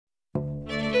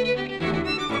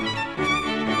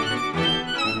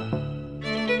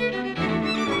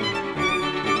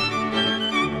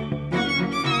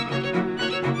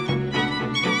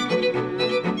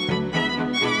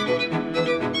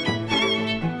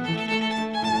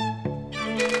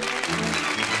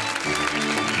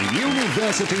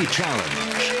University Challenge.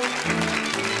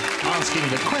 Asking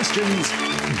the questions,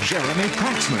 Jeremy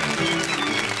Proxman.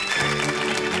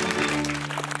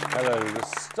 Hello. The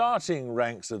starting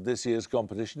ranks of this year's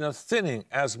competition are thinning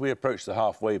as we approach the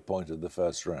halfway point of the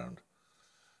first round.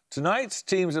 Tonight,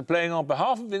 teams are playing on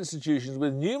behalf of institutions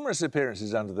with numerous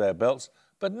appearances under their belts,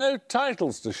 but no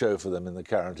titles to show for them in the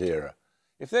current era.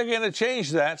 If they're going to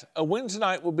change that, a win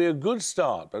tonight will be a good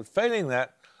start, but failing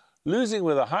that, losing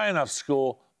with a high enough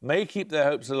score may keep their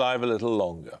hopes alive a little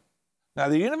longer. Now,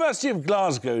 the University of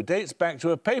Glasgow dates back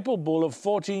to a papal bull of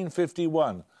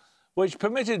 1451, which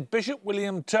permitted Bishop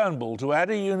William Turnbull to add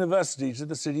a university to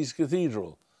the city's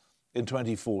cathedral. In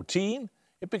 2014,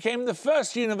 it became the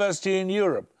first university in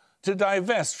Europe to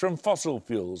divest from fossil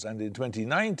fuels, and in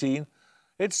 2019,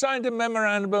 it signed a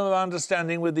memorandum of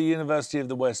understanding with the University of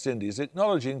the West Indies,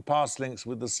 acknowledging past links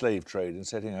with the slave trade and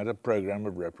setting out a programme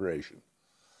of reparation.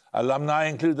 Alumni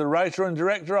include the writer and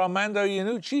director Armando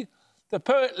Iannucci, the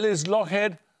poet Liz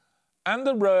Lochhead, and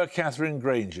the rower Catherine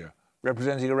Granger,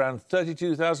 representing around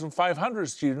 32,500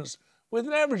 students with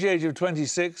an average age of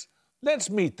 26. Let's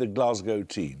meet the Glasgow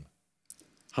team.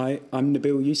 Hi, I'm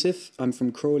Nabil Youssef. I'm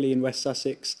from Crawley in West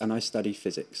Sussex and I study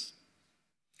physics.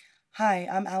 Hi,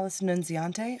 I'm Alison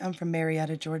Nunziante. I'm from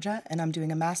Marietta, Georgia, and I'm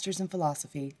doing a master's in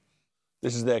philosophy.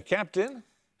 This is their captain.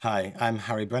 Hi, I'm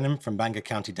Harry Brennan from Bangor,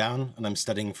 County Down, and I'm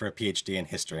studying for a PhD in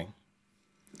history.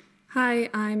 Hi,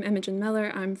 I'm Imogen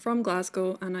Miller. I'm from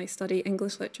Glasgow and I study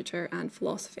English literature and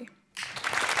philosophy.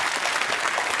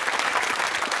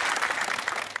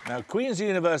 Now, Queen's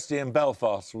University in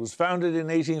Belfast was founded in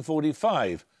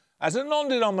 1845 as a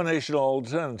non-denominational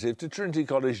alternative to Trinity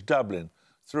College Dublin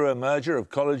through a merger of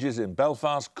colleges in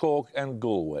Belfast, Cork and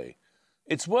Galway.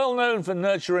 It's well known for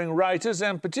nurturing writers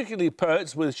and particularly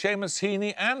poets, with Seamus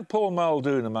Heaney and Paul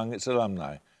Muldoon among its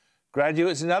alumni.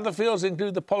 Graduates in other fields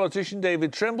include the politician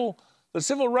David Trimble, the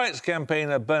civil rights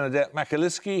campaigner Bernadette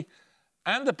McAliskey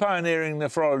and the pioneering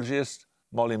nephrologist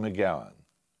Molly McGowan.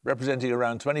 Representing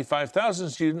around 25,000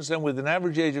 students and with an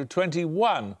average age of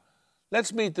 21,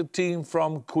 let's meet the team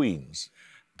from Queen's.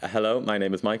 Hello, my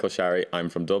name is Michael Sharry. I'm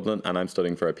from Dublin and I'm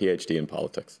studying for a PhD in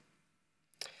politics.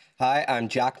 Hi, I'm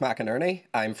Jack McInerney.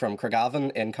 I'm from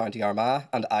Craigavon in County Armagh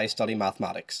and I study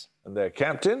mathematics. And their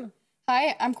captain?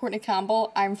 Hi, I'm Courtney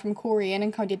Campbell. I'm from Coleraine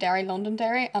in County Derry,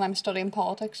 Londonderry, and I'm studying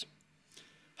politics.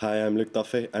 Hi, I'm Luke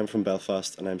Duffy. I'm from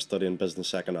Belfast and I'm studying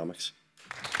business economics.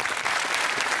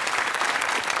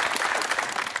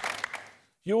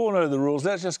 You all know the rules.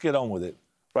 Let's just get on with it.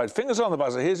 Right, fingers on the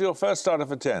buzzer. Here's your first starter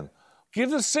for 10. Give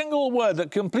the single word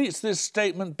that completes this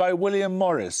statement by William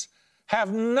Morris.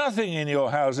 Have nothing in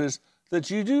your houses that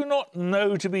you do not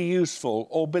know to be useful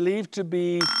or believe to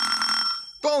be...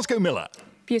 Glasgow Miller.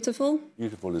 Beautiful.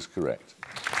 Beautiful is correct.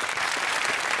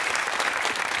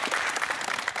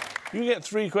 You get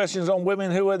 3 questions on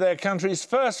women who were their country's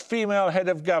first female head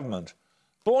of government.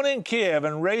 Born in Kiev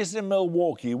and raised in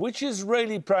Milwaukee, which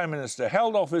Israeli Prime Minister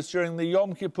held office during the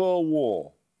Yom Kippur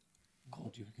War?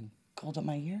 Golda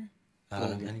Meir?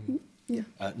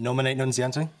 Nominate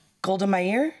Nunziante. Golda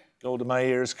Meir? Golda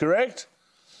Meir is correct.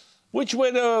 Which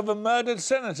widow of a murdered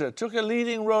senator took a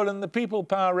leading role in the People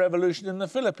Power Revolution in the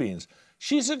Philippines?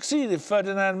 She succeeded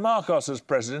Ferdinand Marcos as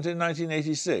president in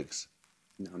 1986.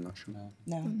 No, I'm not sure.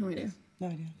 No idea. No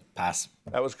idea. Pass.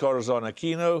 That was Corazon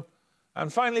Aquino.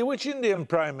 And finally, which Indian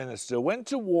Prime Minister went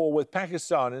to war with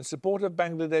Pakistan in support of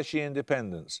Bangladeshi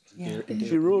independence? Yeah.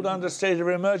 She ruled under state of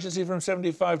emergency from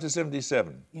 75 to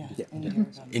 77. Yeah.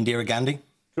 Indira Gandhi.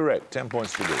 Correct. 10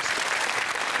 points for this.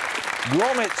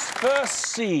 Gromit's first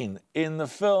scene in the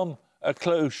film A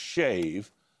Close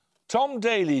Shave, Tom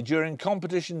Daly during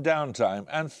competition downtime,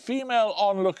 and female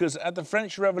onlookers at the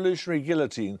French Revolutionary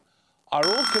guillotine are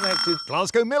all connected...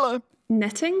 Glasgow Miller.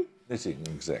 Knitting. Knitting,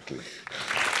 exactly.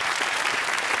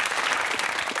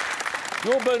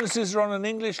 Your bonuses are on an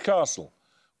English castle.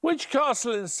 Which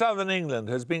castle in southern England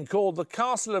has been called the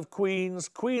Castle of Queens,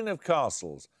 Queen of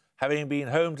Castles, having been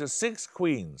home to 6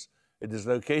 queens? It is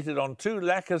located on 2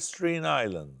 lacustrine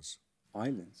islands.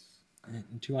 Islands?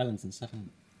 2 islands and 7...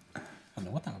 I don't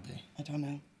know what that would be. I don't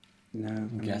know. No,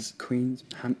 I guess. Queens,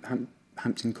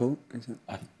 Hampton Court, is it?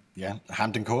 Yeah,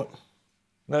 Hampton Court.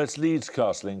 No, it's Leeds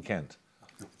Castle in Kent.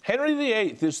 Henry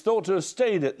VIII is thought to have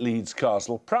stayed at Leeds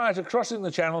Castle prior to crossing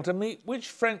the Channel to meet which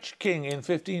French king in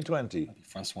 1520?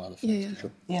 Francois I.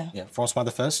 Yeah. Francois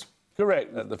I.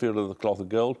 Correct, at the Field of the Cloth of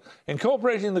Gold.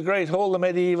 Incorporating the Great Hall, the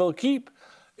medieval keep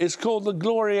is called the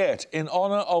Gloriette in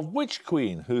honour of which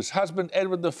queen, whose husband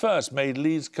Edward I made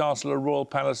Leeds Castle a royal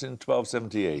palace in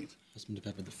 1278? Husband of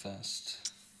Edward I.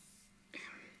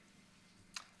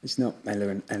 It's not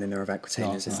Eleanor of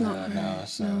Aquitaine, is it? It's not. No,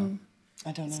 it's...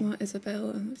 I don't know. It's not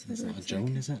Isabella. It's not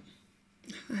Joan, is it?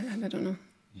 I don't know.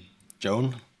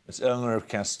 Joan? It's Eleanor of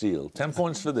Castile. 10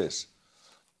 points for this.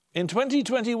 In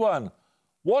 2021,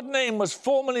 what name was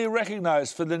formally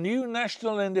recognised for the new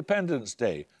National Independence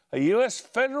Day, a US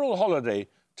federal holiday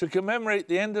to commemorate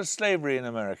the end of slavery in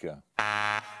America?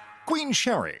 Queen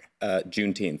Sherry.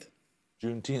 Juneteenth.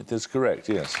 Juneteenth is correct,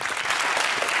 yes.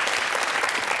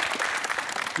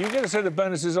 You get a set of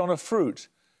bonuses on a fruit.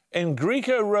 In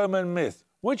Greco-Roman myth,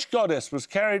 which goddess was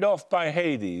carried off by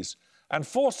Hades and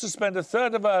forced to spend a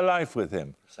third of her life with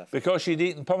him because she'd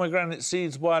eaten pomegranate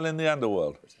seeds while in the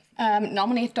underworld?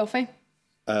 Nominate Duffy.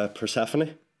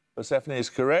 Persephone. Persephone is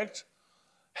correct.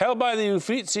 Held by the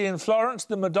Uffizi in Florence,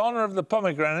 the Madonna of the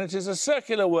Pomegranate is a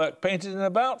circular work painted in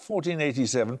about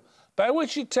 1487 by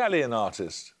which Italian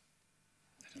artist?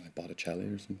 I don't know, Botticelli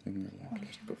or something.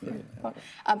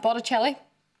 Botticelli.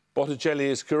 Botticelli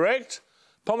is correct.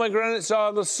 Pomegranates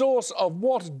are the source of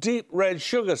what deep red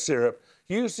sugar syrup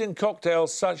used in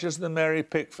cocktails such as the Mary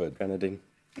Pickford? Grenadine.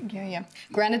 Yeah.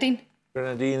 Grenadine.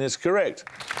 Grenadine is correct.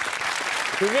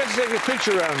 We're going to take a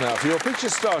picture round now. For your picture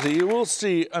starter, you will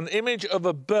see an image of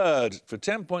a bird. For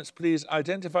 10 points, please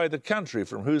identify the country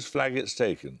from whose flag it's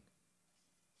taken.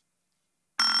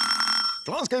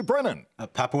 Glasgow Brennan.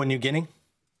 Papua New Guinea?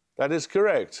 That is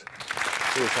correct.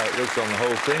 Here's how it looks on the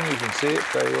whole thing. You can see it.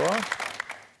 There you are.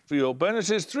 For your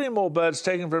bonuses, 3 more birds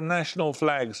taken from national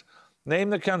flags.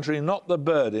 Name the country, not the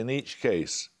bird, in each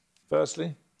case.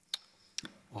 Firstly?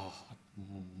 Oh,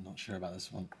 I'm not sure about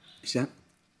this one. Is that?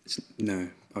 No,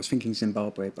 I was thinking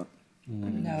Zimbabwe, but...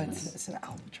 No, it's an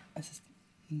albatross.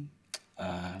 Maybe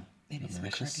it's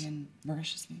Mauritius? Caribbean.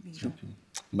 Mauritius, maybe.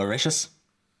 Mauritius?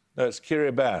 No, it's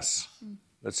Kiribati.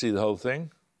 Let's see the whole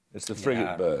thing. It's the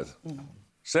frigate bird.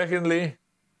 Secondly?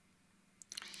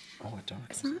 Oh, I don't know.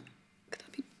 Is that? Could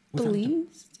that be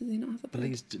Belize? Do they not have a bird?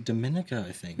 Belize, Dominica,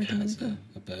 I think, has a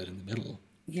bird in the middle.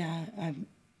 Yeah,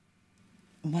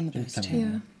 one of those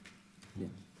two. Yeah.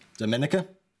 Dominica?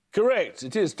 Correct.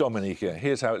 It is Dominica.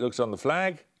 Here's how it looks on the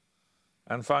flag.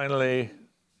 And finally...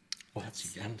 Oh,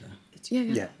 that's Uganda.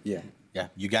 Yeah.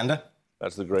 Uganda?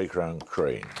 That's the grey-crowned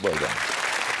crane. Well done.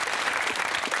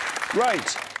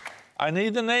 Right. I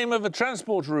need the name of a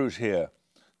transport route here.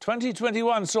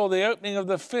 2021 saw the opening of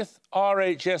the 5th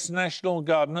RHS National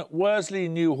Garden at Worsley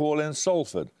New Hall in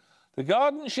Salford. The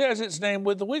garden shares its name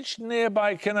with which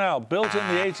nearby canal built in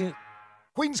the 18th...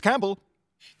 Queen's Campbell.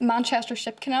 Manchester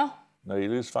Ship Canal. No, you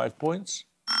lose 5 points.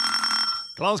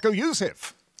 Glasgow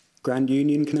Yusuf. Grand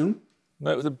Union Canal.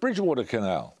 No, the Bridgewater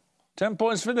Canal. 10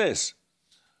 points for this.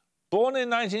 Born in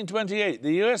 1928,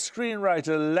 the US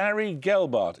screenwriter Larry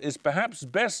Gelbart is perhaps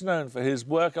best known for his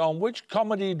work on which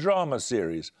comedy-drama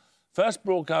series, first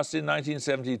broadcast in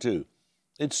 1972.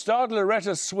 It starred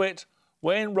Loretta Swit,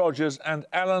 Wayne Rogers and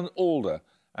Alan Alda,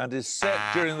 and is set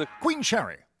during the... Queen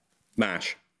Sherry.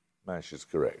 MASH. MASH is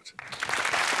correct.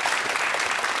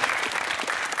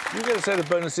 You get a set of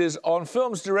bonuses on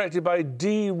films directed by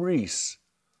Dee Reese.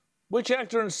 Which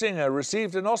actor and singer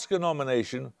received an Oscar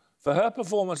nomination for her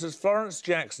performance as Florence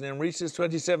Jackson in Reese's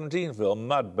 2017 film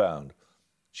Mudbound?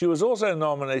 She was also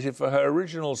nominated for her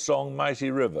original song Mighty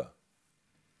River.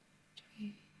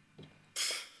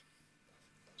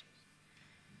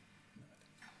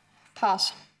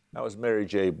 Pass. That was Mary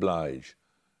J. Blige.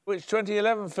 Which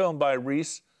 2011 film by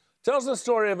Reese tells the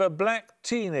story of a black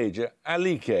teenager,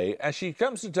 Alike, as she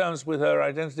comes to terms with her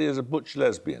identity as a butch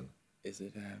lesbian. Is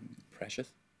it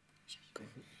Precious?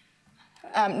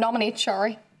 Nominate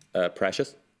Shari.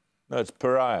 Precious? No, it's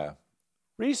Pariah.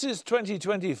 Reese's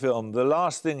 2020 film, The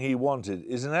Last Thing He Wanted,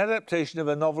 is an adaptation of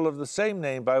a novel of the same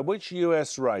name by which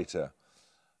US writer?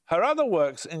 Her other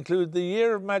works include The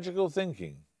Year of Magical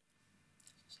Thinking.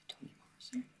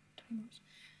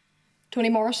 Toni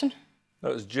Morrison. No,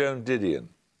 it's Joan Didion.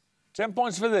 10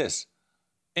 points for this.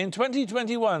 In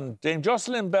 2021, Dame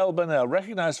Jocelyn Bell Burnell,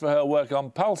 recognised for her work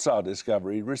on pulsar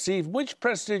discovery, received which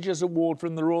prestigious award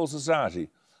from the Royal Society,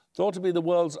 thought to be the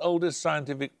world's oldest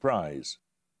scientific prize?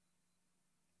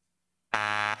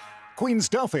 Queen's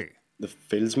Duffy. The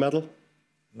Fields Medal.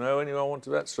 No, anyone want to?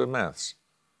 That's for maths.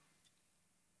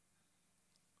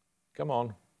 Come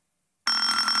on.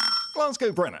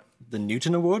 Glasgow Brennan. The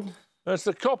Newton Award? No, it's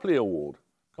the Copley Award.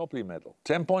 Copley Medal.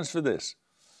 10 points for this.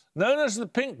 Known as the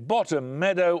pink bottom,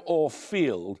 meadow or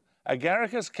field,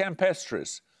 Agaricus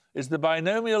campestris is the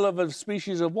binomial of a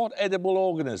species of what edible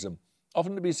organism,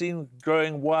 often to be seen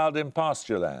growing wild in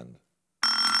pasture land?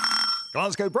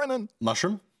 Glasgow Brennan.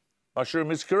 Mushroom?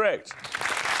 Mushroom is correct.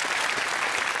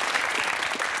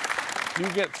 You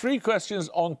get 3 questions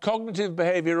on cognitive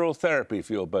behavioural therapy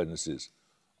for your bonuses.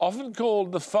 Often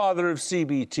called the father of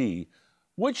CBT,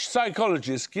 Which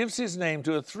psychologist gives his name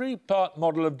to a three-part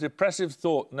model of depressive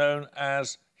thought known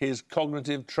as his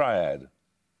cognitive triad?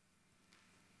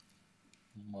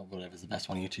 Well, whatever's the best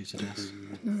one of you two to do.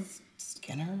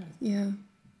 Skinner? Yeah.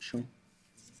 Sure.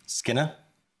 Skinner?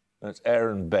 That's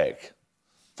Aaron Beck.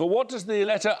 For what does the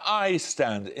letter I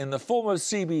stand in the form of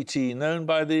CBT known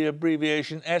by the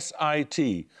abbreviation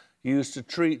SIT, used to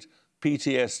treat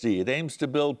PTSD? It aims to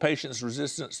build patients'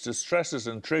 resistance to stresses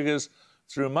and triggers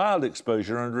through mild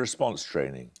exposure and response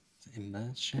training.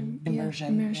 Immersion?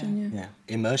 Immersion, Yeah.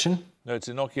 Immersion? No, it's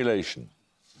inoculation.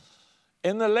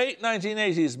 In the late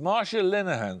 1980s, Marsha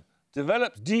Linehan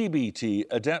developed DBT,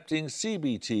 adapting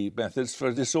CBT methods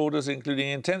for disorders including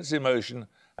intense emotion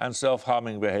and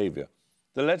self-harming behaviour.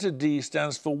 The letter D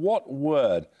stands for what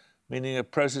word, meaning a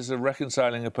process of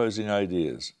reconciling opposing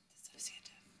ideas?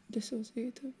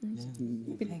 Dissociative.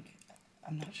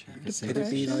 I'm not sure. Could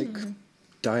it be like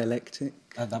dialectic?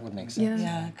 That would make sense.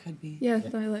 Yeah, it could be. Yeah,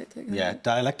 dialectic. Yeah,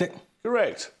 dialectic?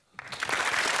 Correct.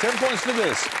 10 points for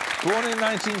this. Born in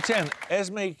 1910,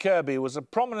 Esme Kirby was a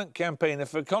prominent campaigner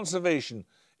for conservation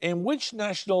in which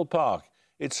national park?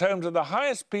 It's home to the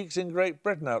highest peaks in Great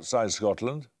Britain outside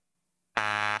Scotland.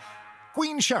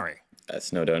 Queen Sherry.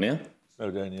 Snowdonia.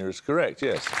 Snowdonia is correct,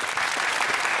 yes.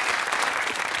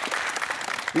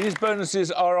 These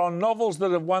bonuses are on novels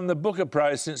that have won the Booker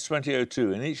Prize since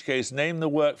 2002. In each case, name the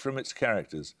work from its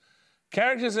characters.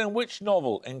 Characters in which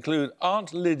novel include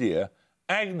Aunt Lydia,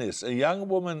 Agnes, a young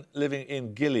woman living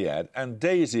in Gilead, and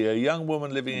Daisy, a young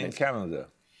woman living in Canada.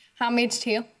 Handmaid's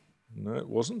Tale. No, it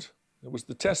wasn't. It was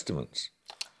The Testaments.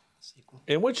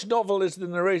 In which novel is the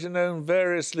narrator known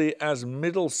variously as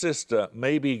Middle Sister,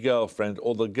 Maybe Girlfriend,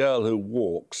 or the Girl Who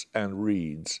Walks and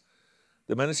Reads?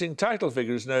 The menacing title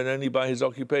figure is known only by his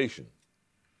occupation.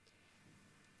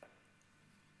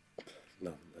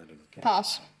 No, I don't know.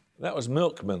 Pass. That was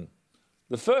Milkman.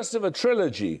 The first of a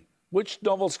trilogy. Which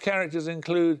novel's characters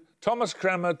include Thomas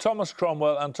Cranmer, Thomas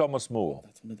Cromwell, and Thomas More?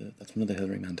 That's one of the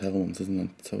Hilary Mantel ones, isn't it?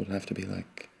 So it'd have to be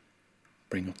like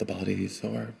Bring Up the Bodies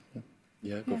or...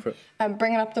 Yeah, go for it.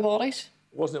 Bringing Up the Bodies.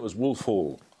 Wasn't it? Was Wolf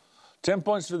Hall. 10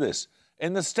 points for this.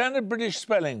 In the standard British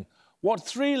spelling, what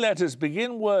three letters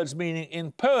begin words meaning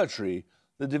in poetry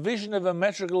the division of a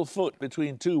metrical foot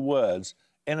between two words,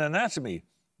 in anatomy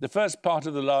the first part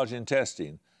of the large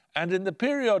intestine, and in the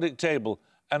periodic table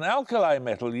an alkali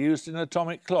metal used in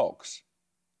atomic clocks?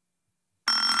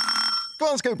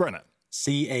 Glasgow Brennan.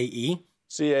 CAE?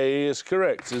 CAE is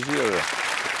correct, 0.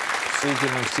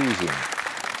 Cesium and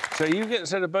cesium. So you get a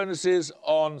set of bonuses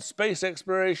on space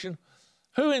exploration.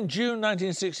 Who in June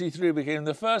 1963 became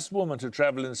the first woman to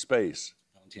travel in space?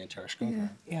 Valentina Tereshkova.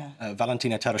 Yeah.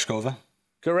 Valentina Tereshkova.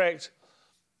 Correct.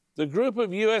 The group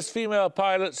of US female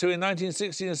pilots who in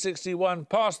 1960 and 61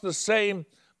 passed the same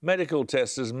medical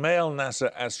tests as male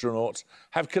NASA astronauts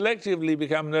have collectively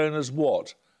become known as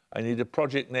what? I need a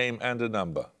project name and a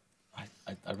number.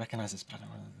 I recognise this, but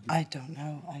I don't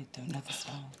know. I don't know the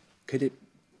song. Could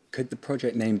the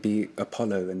project name be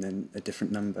Apollo and then a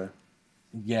different number?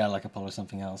 Yeah, like Apollo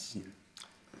something else. Yeah.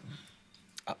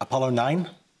 Apollo 9?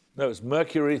 No, it's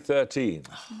Mercury 13.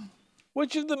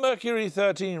 Which of the Mercury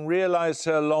 13 realised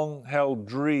her long-held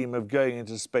dream of going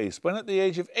into space when at the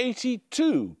age of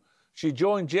 82 she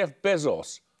joined Jeff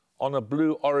Bezos on a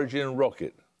Blue Origin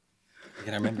rocket?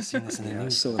 Again, I remember seeing this in the news.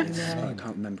 I saw this. I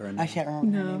can't remember her name. I can't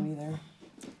remember her name either.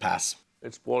 Pass.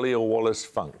 It's Wally or Wallace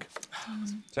Funk.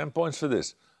 10 points for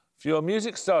this. For your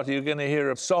music starter, you're going to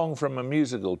hear a song from a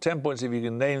musical. 10 points if you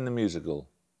can name the musical.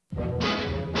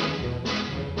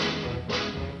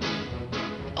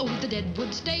 Oh, the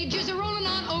Deadwood stages are rolling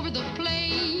on over the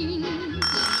plains.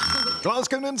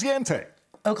 Glasgow Nunziente.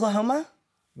 Oklahoma?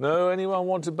 No, anyone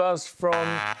want to buzz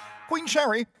from... Queen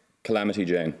Sherry. Calamity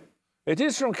Jane. It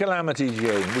is from Calamity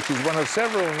Jane, which is one of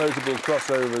several notable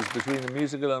crossovers between the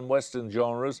musical and Western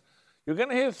genres. You're going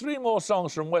to hear 3 more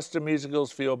songs from Western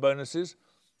musicals for your bonuses.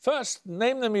 First,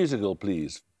 name the musical,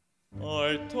 please.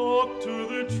 I talk to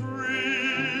the trees,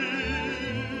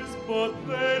 but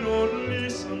they don't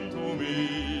listen to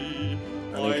me.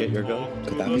 Annie, get your gun.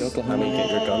 Could that be Oklahoma? Get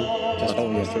your gun. Just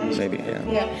yeah, maybe, yeah.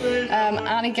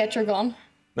 Yeah. Annie, Get Your Gun.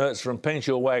 No, it's from Paint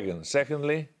Your Wagon.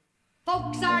 Secondly...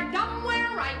 Folks are dumb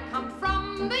where I come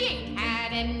from. They ain't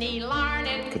had any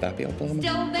learning. Could that be Oklahoma?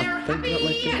 Still they're happy.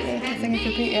 I think it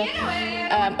could be,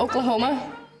 yeah.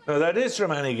 Oklahoma. No, that is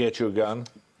from Annie, Get Your Gun.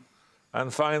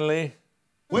 And finally...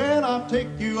 When I take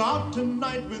you out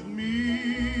tonight with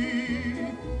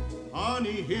me,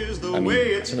 honey, here's the way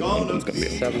it's gonna be.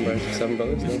 Seven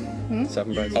Brothers, no?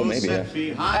 7 Brides. Oh, maybe,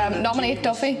 yeah. Nominate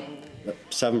Duffy.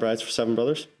 7 Brides for 7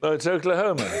 Brothers. No, it's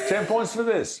Oklahoma. 10 points for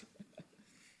this.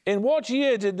 In what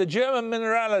year did the German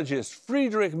mineralogist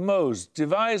Friedrich Mohs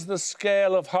devise the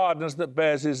scale of hardness that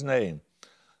bears his name?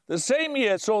 The same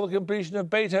year saw the completion of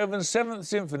Beethoven's 7th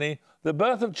Symphony, the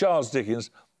birth of Charles Dickens,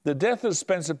 the death of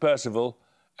Spencer Perceval,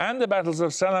 and the battles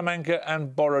of Salamanca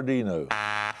and Borodino.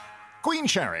 Queen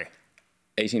Sherry.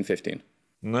 1815.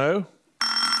 No.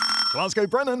 Glasgow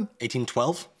Brennan.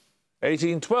 1812.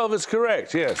 1812 is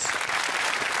correct, yes.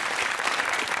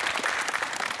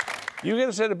 You get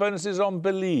a set of bonuses on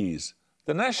Belize.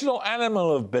 The national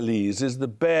animal of Belize is the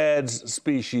Baird's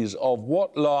species of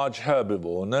what large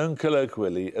herbivore, known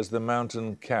colloquially as the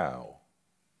mountain cow?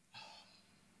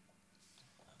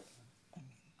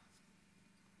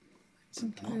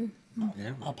 Okay.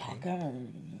 Yeah. Alpaca?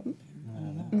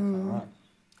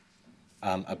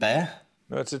 A bear?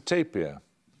 No, it's a tapir.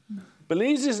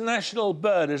 Belize's national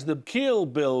bird is the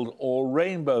keel-billed or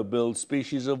rainbow-billed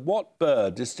species of what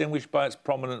bird distinguished by its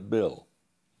prominent bill?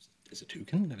 Is it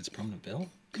toucan? If it's a prominent bill?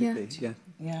 Yeah.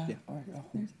 Yeah.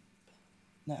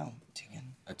 No,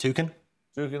 toucan. A toucan?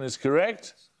 Toucan is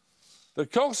correct. The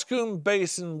Coxcomb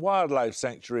Basin Wildlife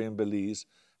Sanctuary in Belize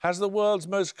has the world's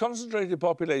most concentrated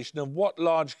population of what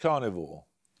large carnivore?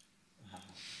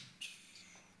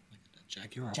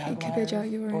 Jaguar. It could be a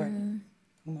jaguar. Or,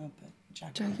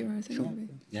 Jaguar, I think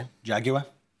maybe. Yeah, jaguar.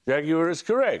 Jaguar is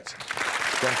correct.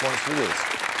 10 points for this.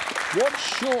 What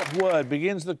short word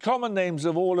begins the common names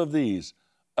of all of these?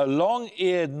 A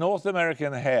long-eared North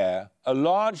American hare, a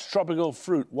large tropical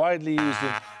fruit widely used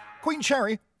in... Queen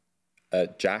Sherry.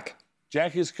 Jack.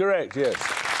 Jack is correct, yes.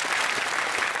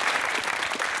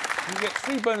 You get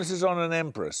 3 bonuses on an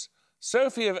empress.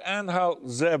 Sophie of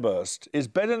Anhalt-Zerbst is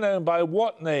better known by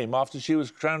what name after she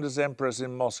was crowned as empress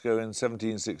in Moscow in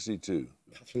 1762?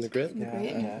 Catherine the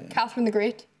Great. Catherine the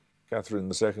Great.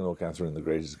 Catherine II or Catherine the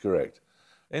Great is correct.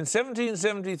 In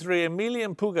 1773,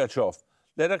 Emelian Pugachev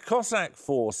led a Cossack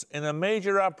force in a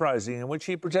major uprising in which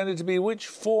he pretended to be which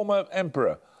former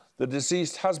emperor, the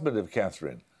deceased husband of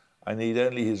Catherine? I need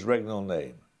only his regnal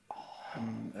name.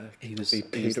 He was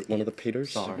Peter, one of the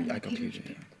Peters. Sorry, I got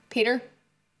Peter. Peter.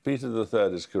 Peter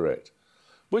III is correct.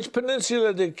 Which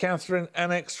peninsula did Catherine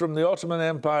annex from the Ottoman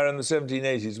Empire in the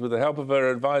 1780s with the help of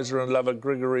her advisor and lover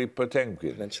Grigory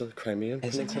Potemkin? Peninsula, Crimean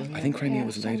Peninsula? I think Crimea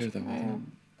was later, though.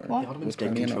 What? Was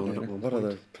Crimea not later? What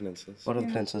other peninsulas? What other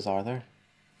peninsulas are there?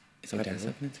 Is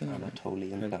Odessa Peninsula?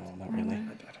 Anatolian? No, not really.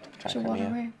 Try So what are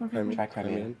Crimea. we? Try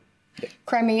Crimea.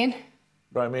 Crimean.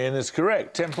 Crimean is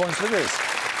correct. 10 points for this.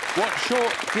 What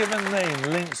short given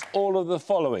name links all of the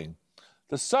following?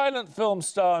 The silent film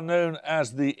star known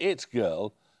as the It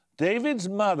Girl, David's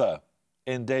mother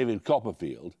in David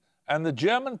Copperfield, and the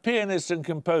German pianist and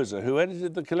composer who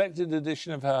edited the collected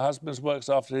edition of her husband's works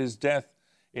after his death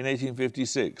in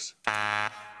 1856.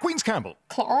 Queen's Campbell.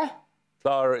 Clara.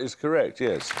 Clara is correct,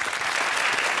 yes.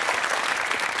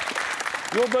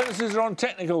 Your bonuses are on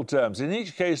technical terms. In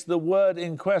each case, the word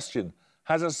in question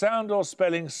has a sound or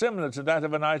spelling similar to that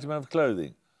of an item of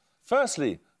clothing.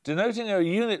 Firstly, denoting a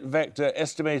unit vector,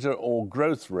 estimator or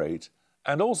growth rate,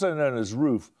 and also known as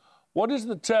roof, what is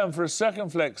the term for a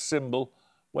circumflex symbol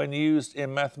when used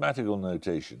in mathematical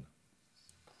notation?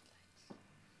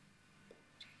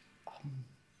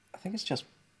 I think it's just...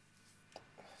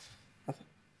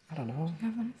 I don't know. Do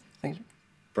you have anything? I think it's...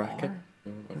 Bracket.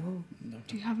 No.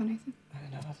 Do you have anything?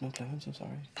 I have no clue, I'm so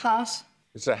sorry. Pass.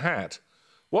 It's a hat.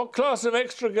 What class of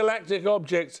extragalactic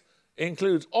objects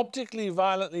includes optically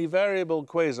violently variable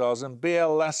quasars and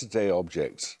BL Lassiter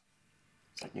objects?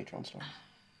 It's like neutron stars.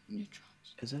 Neutron.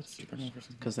 Is it?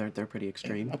 Because they're pretty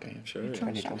extreme. Okay, sure.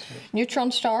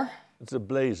 Neutron star. It's a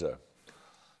blazer.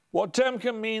 What term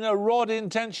can mean a rod in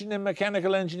tension in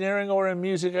mechanical engineering or in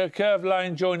music, a curved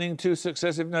line joining 2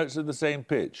 successive notes of the same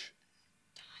pitch?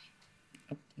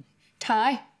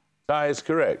 Tie. Tie is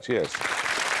correct, yes.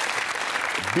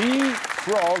 Bee,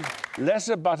 frog,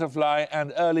 lesser butterfly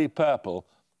and early purple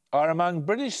are among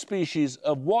British species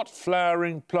of what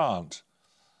flowering plant?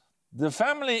 The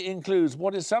family includes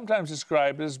what is sometimes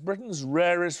described as Britain's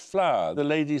rarest flower, the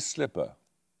lady's slipper.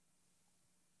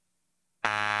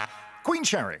 Queen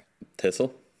Sherry.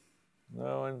 Thistle.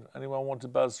 No, and anyone want to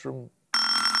buzz from...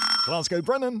 Glasgow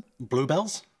Brennan.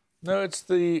 Bluebells? No, it's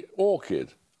the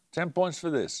orchid. 10 points for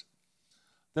this.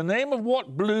 The name of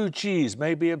what blue cheese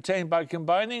may be obtained by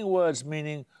combining words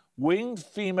meaning winged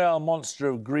female monster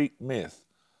of Greek myth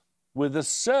with the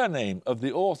surname of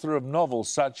the author of novels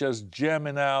such as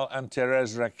Germinal and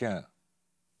Thérèse Raquin?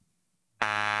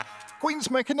 Queen's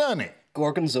McInerney.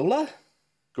 Gorgonzola?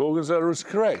 Gorgonzola is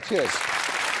correct, yes.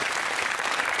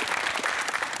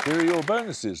 Here are your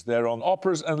bonuses. They're on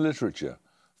operas and literature.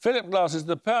 Philip Glass's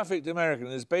The Perfect American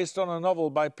is based on a novel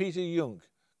by Peter Jung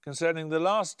concerning the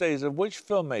last days of which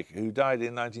filmmaker who died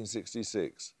in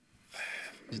 1966?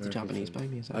 Is it the Japanese by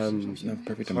me? No,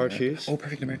 Perfect American. Oh,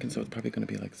 Perfect American, so it's probably going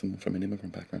to be like someone from an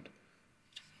immigrant background.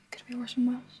 Could it be Orson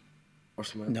Welles?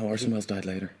 Orson Welles? No, Orson Welles died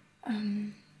later. Do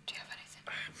you have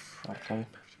anything?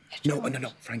 No,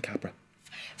 Frank Capra.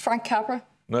 Frank Capra?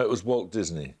 No, it was Walt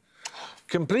Disney.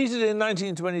 Completed in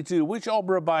 1922, which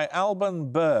opera by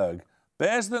Alban Berg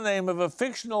bears the name of a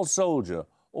fictional soldier,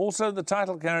 also the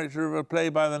title character of a play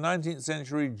by the 19th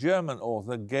century German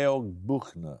author Georg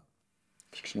Buchner?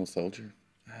 Fictional soldier.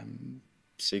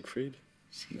 Siegfried?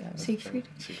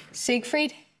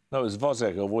 Siegfried? No, it was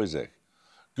Wozzeck or Wojciech.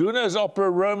 Gounod's opera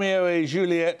Romeo et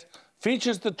Juliet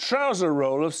features the trouser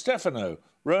role of Stefano,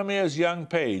 Romeo's young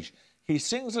page. He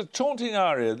sings a taunting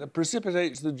aria that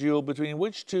precipitates the duel between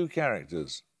which two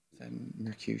characters?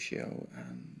 Mercutio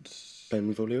and...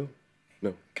 Benvolio?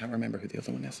 No. Can't remember who the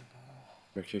other one is.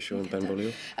 Mercutio and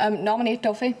Benvolio? Nominate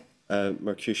Duffy.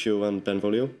 Mercutio and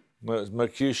Benvolio? No, it's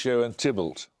Mercutio and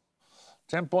Tybalt.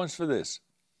 10 points for this.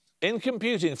 In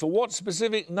computing, for what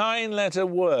specific 9-letter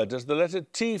word does the letter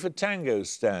T for tango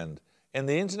stand in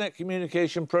the Internet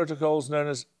communication protocols known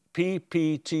as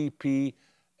PPTP,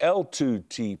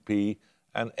 L2TP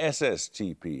and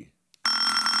SSTP?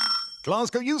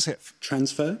 Glasgow Yusuf.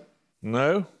 Transfer?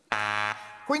 No.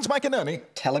 Queen's McInerney.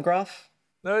 Telegraph?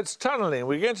 No, it's tunnelling.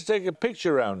 We're going to take a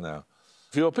picture round now.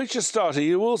 For your picture starter,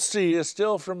 you will see a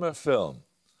still from a film.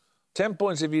 10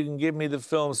 points if you can give me the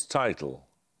film's title.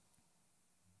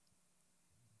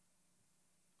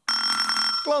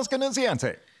 Glasgow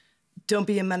Nunziante. Don't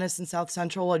be a menace in South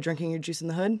Central while drinking your juice in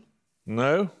the hood.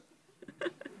 No.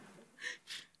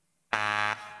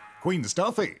 Queen's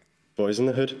Duffy. Boys in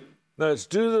the Hood? No, it's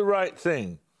Do the Right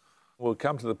Thing. We'll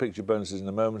come to the picture bonuses in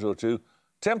a moment or two.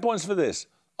 10 points for this.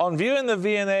 On view in the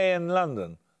V&A in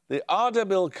London, the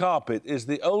Ardabil carpet is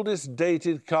the oldest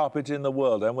dated carpet in the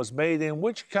world and was made in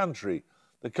which country?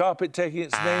 The carpet taking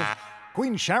its name...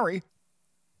 Queen Sherry.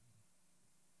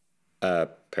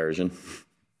 Persian.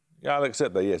 Yeah, I'll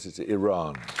accept that. Yes, it's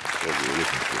Iran.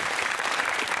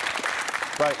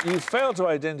 Right, you failed to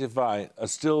identify a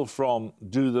still from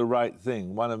Do the Right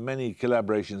Thing, one of many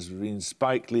collaborations between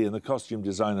Spike Lee and the costume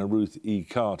designer Ruth E.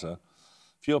 Carter.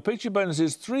 For your picture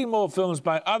bonuses, 3 more films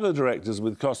by other directors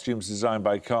with costumes designed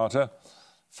by Carter.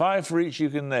 5 for each you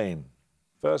can name.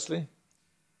 Firstly?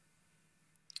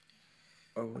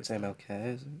 Oh, it's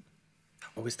MLK, is it?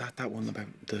 Oh, is that one about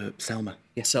the Selma?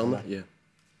 Yeah, Selma. Yeah.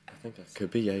 I think that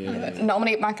could be, yeah.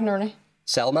 Nominate McInerney.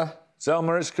 Selma?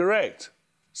 Selma is correct.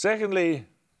 Secondly...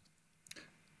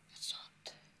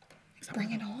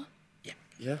 Bring It On.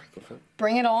 Yeah, go for it.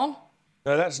 Bring It On.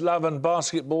 No, that's Love and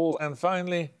Basketball. And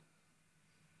finally...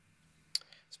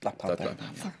 It's Black Panther.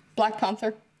 Black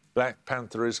Panther. Black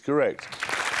Panther is correct.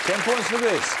 10 points for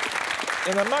this.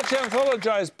 In a much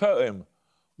anthologized poem,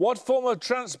 what form of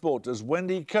transport does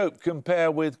Wendy Cope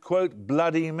compare with, quote,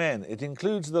 bloody men? It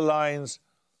includes the lines,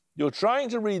 you're trying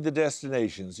to read the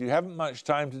destinations, you haven't much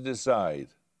time to decide.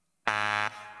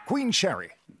 Queen Sherry.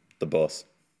 The Bus.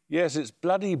 Yes, it's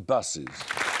bloody buses.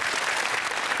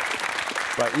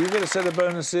 Right, you get a set of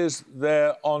bonuses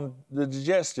there on the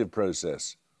digestive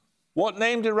process. What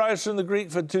name derives from the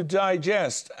Greek for to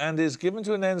digest and is given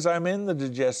to an enzyme in the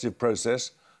digestive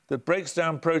process that breaks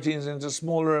down proteins into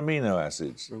smaller amino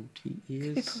acids? Protease,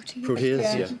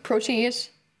 yeah. Protease.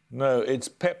 No, it's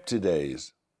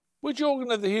peptidase. Which organ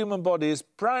of the human body is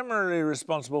primarily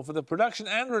responsible for the production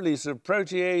and release of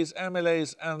protease,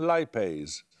 amylase and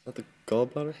lipase? Not the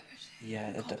gallbladder?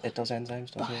 Yeah, it does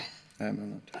enzymes, doesn't it?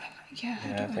 Yeah,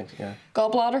 I think, yeah.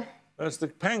 Gallbladder. That's the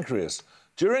pancreas.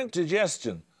 During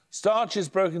digestion, starch is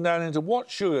broken down into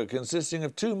what sugar consisting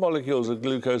of 2 molecules of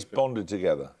glucose bonded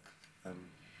together?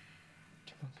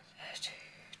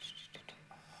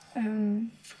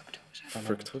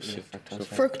 Fructose.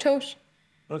 Fructose.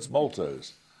 No, it's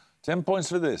maltose. 10 points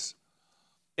for this.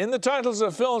 In the titles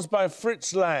of films by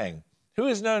Fritz Lang, who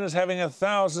is known as having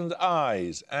 1,000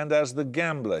 eyes and as the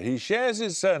Gambler, he shares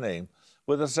his surname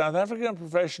with a South African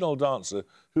professional dancer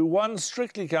who won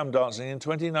Strictly Come Dancing in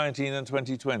 2019 and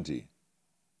 2020.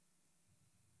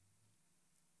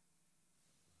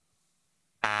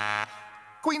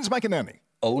 Queen's McInerney.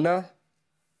 Ona?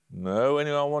 No.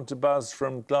 Anyone want to buzz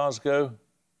from Glasgow?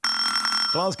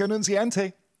 Glasgow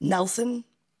Nunziante. Nelson.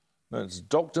 No, it's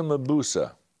Dr.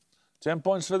 Mabusa. 10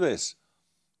 points for this.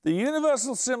 The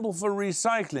universal symbol for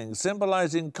recycling,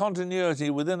 symbolising continuity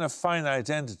within a finite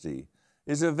entity,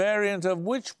 is a variant of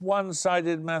which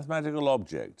one-sided mathematical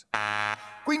object?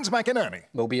 Queen's McInerney.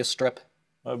 Mobius strip.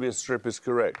 Mobius strip is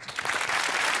correct.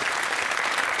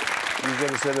 You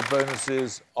get a set of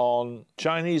bonuses on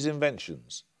Chinese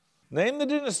inventions. Name the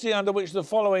dynasty under which the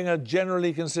following are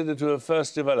generally considered to have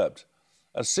first developed.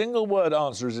 A single-word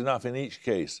answer is enough in each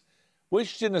case.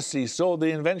 Which dynasty saw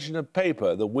the invention of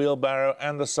paper, the wheelbarrow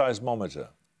and the seismometer?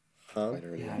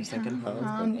 Han. Yeah, I was thinking Han.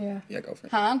 Han, yeah. Yeah, go for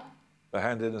it. Han. The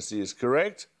Han dynasty is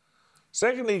correct.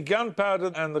 Secondly,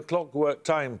 gunpowder and the clockwork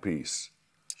timepiece.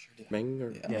 Ming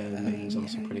or... Yeah, Ming's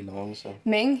also pretty long, so...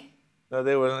 Ming. No,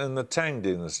 they were in the Tang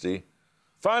dynasty.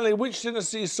 Finally, which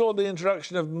dynasty saw the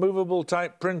introduction of movable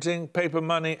type printing, paper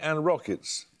money and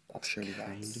rockets? That's surely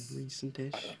kind of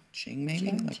recent-ish. Qing,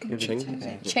 maybe?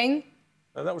 Qing.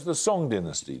 No, that was the Song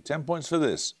dynasty. 10 points for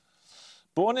this.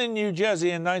 Born in New Jersey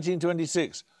in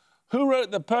 1926, who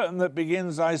wrote the poem that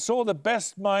begins, "I saw the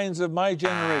best minds of my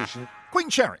generation"? Queen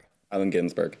Cherry. Allen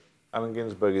Ginsberg. Allen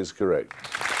Ginsberg is correct.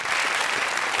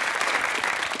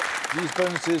 These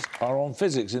bonuses are on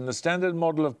physics. In the standard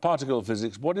model of particle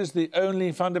physics, what is the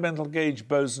only fundamental gauge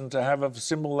boson to have a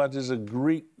symbol that is a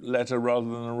Greek letter rather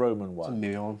than a Roman one?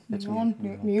 It's a muon. It's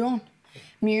Muon.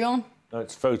 Muon. No,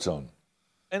 it's photon.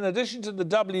 In addition to the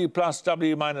W plus,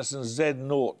 W minus and Z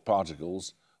naught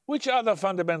particles, which other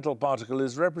fundamental particle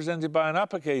is represented by an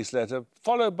uppercase letter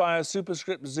followed by a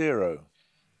superscript 0?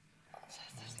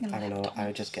 I don't know. I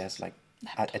would just guess, like,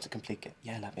 it's a complete...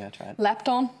 Yeah, let me try it.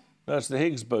 Lepton. No, it's the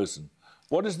Higgs boson.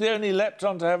 What is the only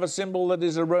lepton to have a symbol that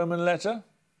is a Roman letter?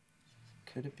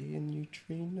 Could it be a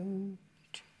neutrino?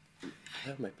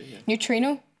 That might be it.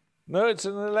 Neutrino. No, it's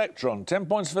an electron. 10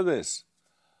 points for this.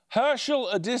 Herschel,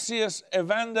 Odysseus,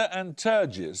 Evander and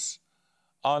Turgis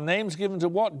are names given to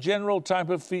what general type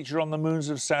of feature on the moons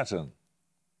of Saturn?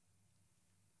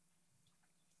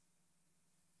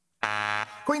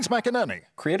 Queen's McInerney.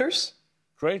 Craters?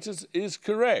 Craters is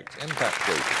correct. Impact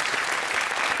craters.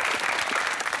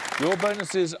 Your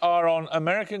bonuses are on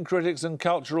American critics and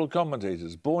cultural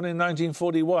commentators. Born in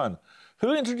 1941,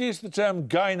 who introduced the term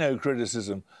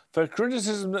gynocriticism for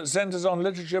criticism that centres on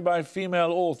literature by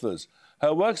female authors?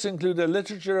 Her works include a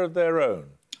literature of their own.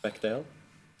 Bechdel?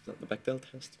 Is that the Bechdel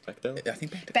test? Bechdel? I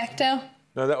think Bechdel. Bechdel.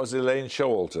 No, that was Elaine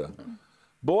Showalter.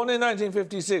 Born in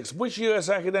 1956, which US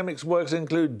academics' works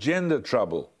include Gender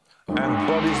Trouble and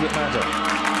Bodies That Matter?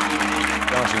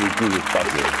 The answer is Judith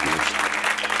Butler, of course.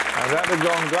 And at the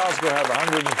Gong, Glasgow have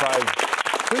 105.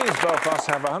 Queen's Belfast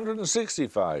have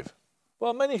 165.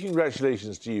 Well, many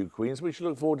congratulations to you, Queens. We shall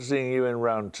look forward to seeing you in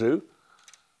round 2.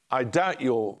 I doubt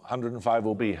your 105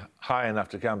 will be high enough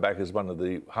to come back as one of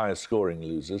the highest scoring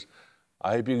losers.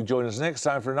 I hope you can join us next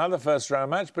time for another first-round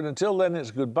match, but until then,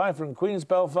 it's goodbye from Queen's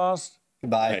Belfast.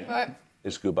 Goodbye. Bye.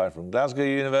 It's goodbye from Glasgow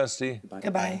University. Goodbye.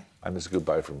 Goodbye. And it's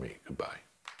goodbye from me. Goodbye.